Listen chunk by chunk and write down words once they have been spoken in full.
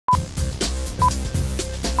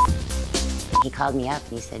He called me up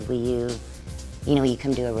and he said, will you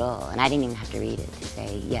come do a role? And I didn't even have to read it to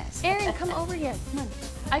say yes. Aaron, come over here. Come on.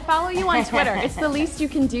 I follow you on Twitter. It's the least you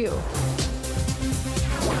can do.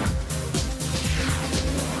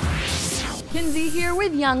 Kinsey here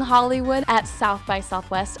with Young Hollywood at South by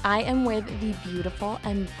Southwest. I am with the beautiful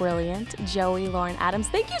and brilliant Joey Lauren Adams.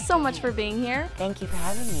 Thank you so much for being here. Thank you for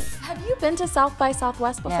having me. Have you been to South by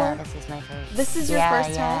Southwest before? No, this is my first. This is your first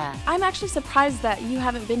time? Yeah. I'm actually surprised that you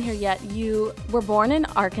haven't been here yet. You were born in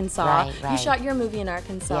Arkansas. Right. You shot your movie in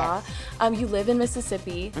Arkansas. Yes. You live in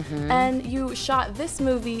Mississippi. And you shot this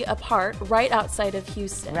movie apart right outside of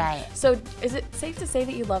Houston. Right. So is it safe to say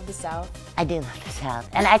that you love the South? I do love the South.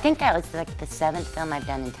 And I think that was like the 7th film I've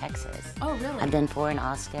done in Texas. Oh, really? I've done 4 in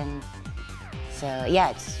Austin. So yeah,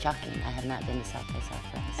 it's shocking. I have not been to South by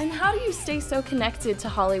Southwest. And how do you stay so connected to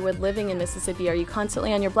Hollywood living in Mississippi? Are you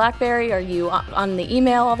constantly on your Blackberry? Are you on the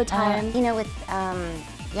email all the time? You know,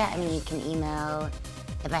 yeah, I mean, you can email.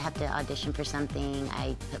 If I have to audition for something,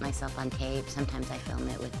 I put myself on tape. Sometimes I film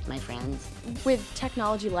it with my friends. With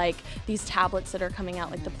technology like these tablets that are coming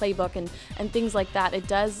out, like the Playbook and things like that, it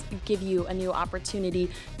does give you a new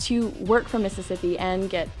opportunity to work from Mississippi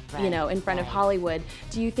and get, you know, in front of Hollywood.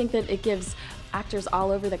 Do you think that it gives actors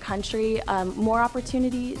all over the country more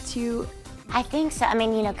opportunity to? I think so. I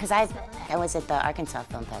mean, you know, because I was at the Arkansas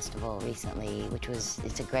Film Festival recently,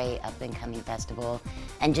 it's a great up-and-coming festival,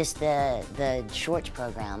 and just the shorts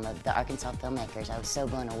program of the Arkansas filmmakers, I was so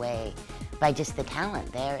blown away by just the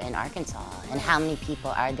talent there in Arkansas and how many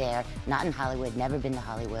people are there, not in Hollywood, never been to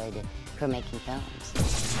Hollywood, who are making films.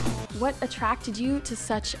 What attracted you to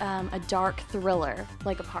such a dark thriller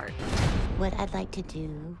like A Part? What I'd like to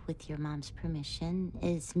do, with your mom's permission,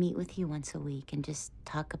 is meet with you once a week and just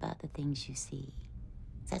talk about the things you see.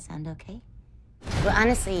 Does that sound okay? Well,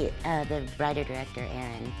 honestly, the writer-director,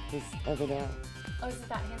 Aaron, who's over there. Oh, is it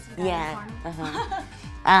that handsome guy?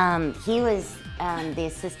 Yeah. He was the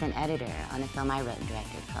assistant editor on a film I wrote and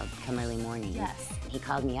directed called Come Early Morning. Yes. He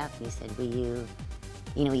called me up and he said, will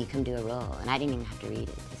you come do a role? And I didn't even have to read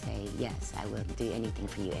it to say, yes, I will do anything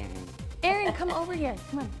for you, Aaron. Aaron, come over here.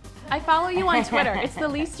 Come on. I follow you on Twitter. It's the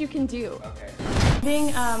least you can do. Okay.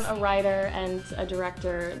 Being a writer and a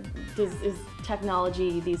director, is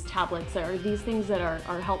technology, these tablets, are these things that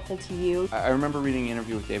are helpful to you? I remember reading an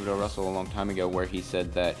interview with David O. Russell a long time ago where he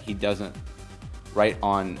said that he doesn't write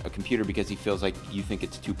on a computer because he feels like you think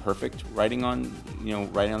it's too perfect. Writing on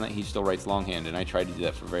that, he still writes longhand, and I tried to do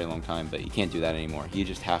that for a very long time, but you can't do that anymore. You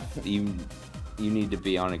just have you need to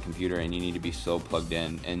be on a computer and you need to be so plugged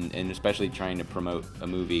in, and especially trying to promote a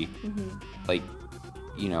movie. Like,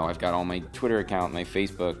 you know, I've got all my Twitter account, my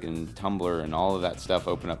Facebook and Tumblr and all of that stuff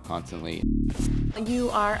open up constantly. You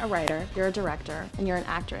are a writer, you're a director, and you're an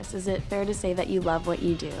actress. Is it fair to say that you love what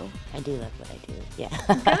you do? I do love what I do, yeah.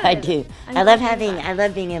 I do. I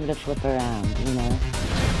love being able to flip around, you know.